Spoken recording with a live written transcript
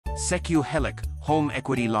SECU HELOC Home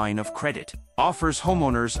Equity Line of Credit offers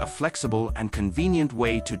homeowners a flexible and convenient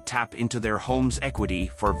way to tap into their home's equity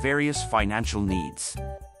for various financial needs.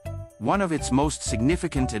 One of its most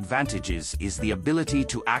significant advantages is the ability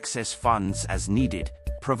to access funds as needed,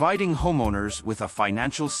 providing homeowners with a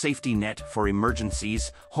financial safety net for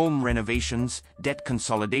emergencies, home renovations, debt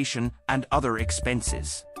consolidation, and other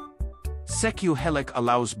expenses. SECU HELOC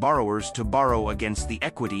allows borrowers to borrow against the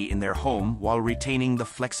equity in their home while retaining the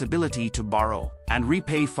flexibility to borrow and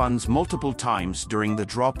repay funds multiple times during the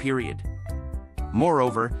draw period.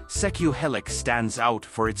 Moreover, SECU HELOC stands out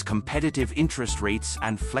for its competitive interest rates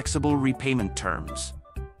and flexible repayment terms.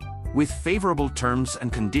 With favorable terms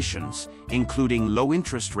and conditions, including low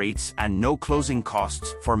interest rates and no closing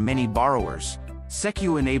costs for many borrowers,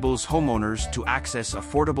 SECU enables homeowners to access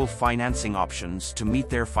affordable financing options to meet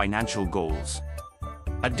their financial goals.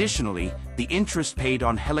 Additionally, the interest paid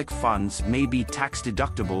on HELOC funds may be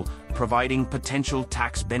tax-deductible, providing potential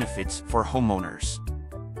tax benefits for homeowners.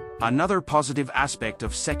 Another positive aspect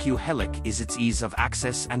of SECU HELOC is its ease of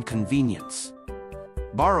access and convenience.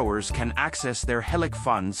 Borrowers can access their HELOC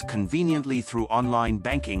funds conveniently through online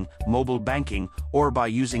banking, mobile banking, or by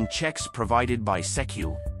using checks provided by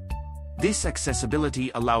SECU. This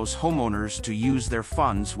accessibility allows homeowners to use their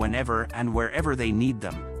funds whenever and wherever they need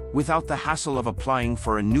them, without the hassle of applying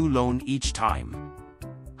for a new loan each time.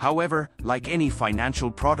 However, like any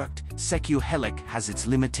financial product, SECU HELOC has its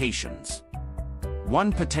limitations.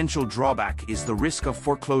 One potential drawback is the risk of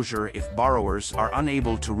foreclosure if borrowers are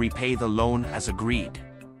unable to repay the loan as agreed.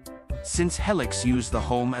 Since HELOCs use the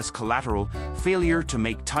home as collateral, failure to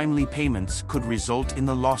make timely payments could result in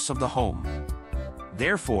the loss of the home.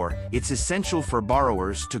 Therefore, it's essential for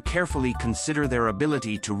borrowers to carefully consider their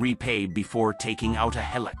ability to repay before taking out a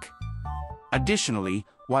HELOC. Additionally,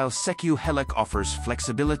 while SECU HELOC offers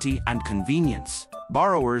flexibility and convenience,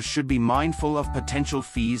 borrowers should be mindful of potential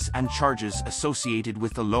fees and charges associated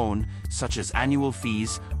with the loan, such as annual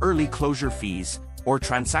fees, early closure fees, or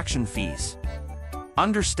transaction fees.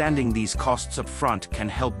 Understanding these costs upfront can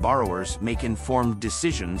help borrowers make informed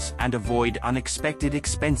decisions and avoid unexpected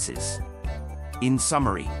expenses. In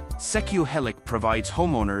summary, SECU HELOC provides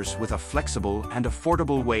homeowners with a flexible and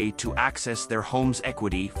affordable way to access their home's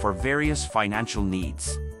equity for various financial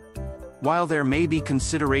needs. While there may be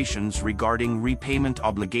considerations regarding repayment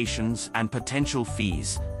obligations and potential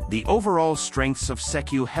fees, the overall strengths of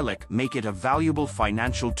SECU HELOC make it a valuable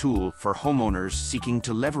financial tool for homeowners seeking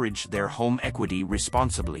to leverage their home equity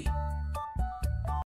responsibly.